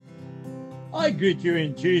I greet you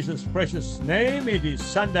in Jesus' precious name. It is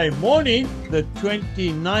Sunday morning, the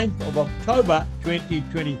 29th of October,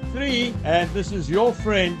 2023, and this is your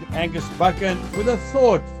friend Angus Buchan with a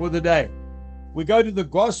thought for the day. We go to the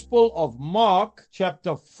Gospel of Mark,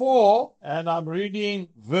 chapter 4, and I'm reading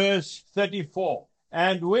verse 34.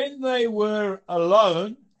 And when they were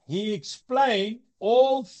alone, he explained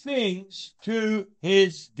all things to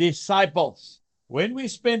his disciples. When we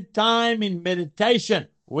spend time in meditation,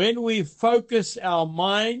 when we focus our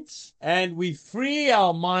minds and we free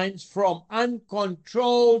our minds from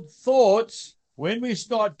uncontrolled thoughts, when we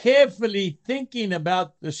start carefully thinking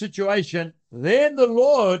about the situation, then the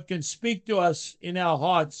Lord can speak to us in our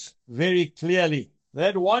hearts very clearly.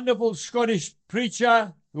 That wonderful Scottish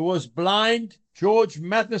preacher who was blind, George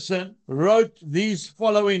Matheson, wrote these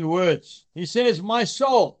following words. He says, "My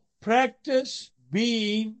soul, practice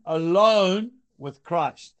being alone with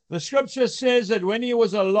Christ." The scripture says that when he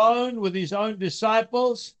was alone with his own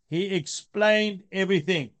disciples, he explained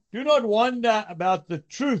everything. Do not wonder about the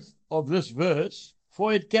truth of this verse,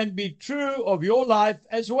 for it can be true of your life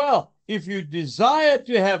as well. If you desire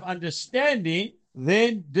to have understanding,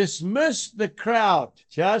 then dismiss the crowd,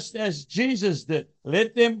 just as Jesus did.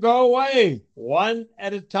 Let them go away one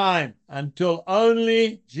at a time until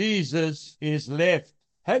only Jesus is left.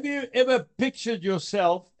 Have you ever pictured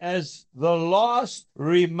yourself as the last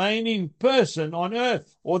remaining person on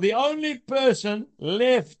earth, or the only person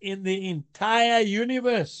left in the entire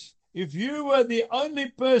universe? If you were the only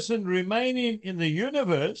person remaining in the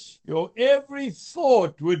universe, your every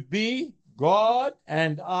thought would be God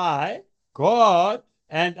and I, God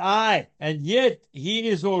and I. And yet he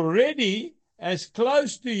is already as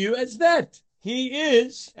close to you as that. He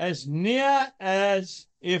is as near as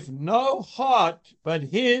if no heart but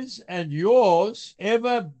his and yours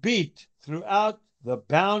ever beat throughout the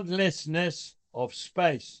boundlessness of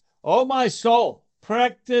space. Oh, my soul,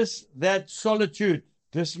 practice that solitude,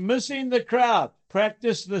 dismissing the crowd.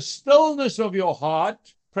 Practice the stillness of your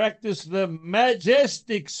heart. Practice the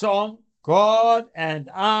majestic song, God and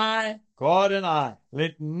I, God and I.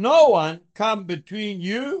 Let no one come between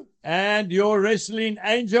you and your wrestling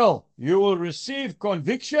angel. You will receive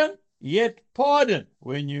conviction, yet pardon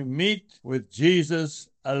when you meet with Jesus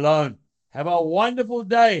alone. Have a wonderful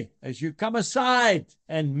day as you come aside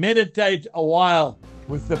and meditate a while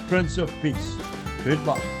with the Prince of Peace.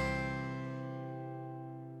 Goodbye.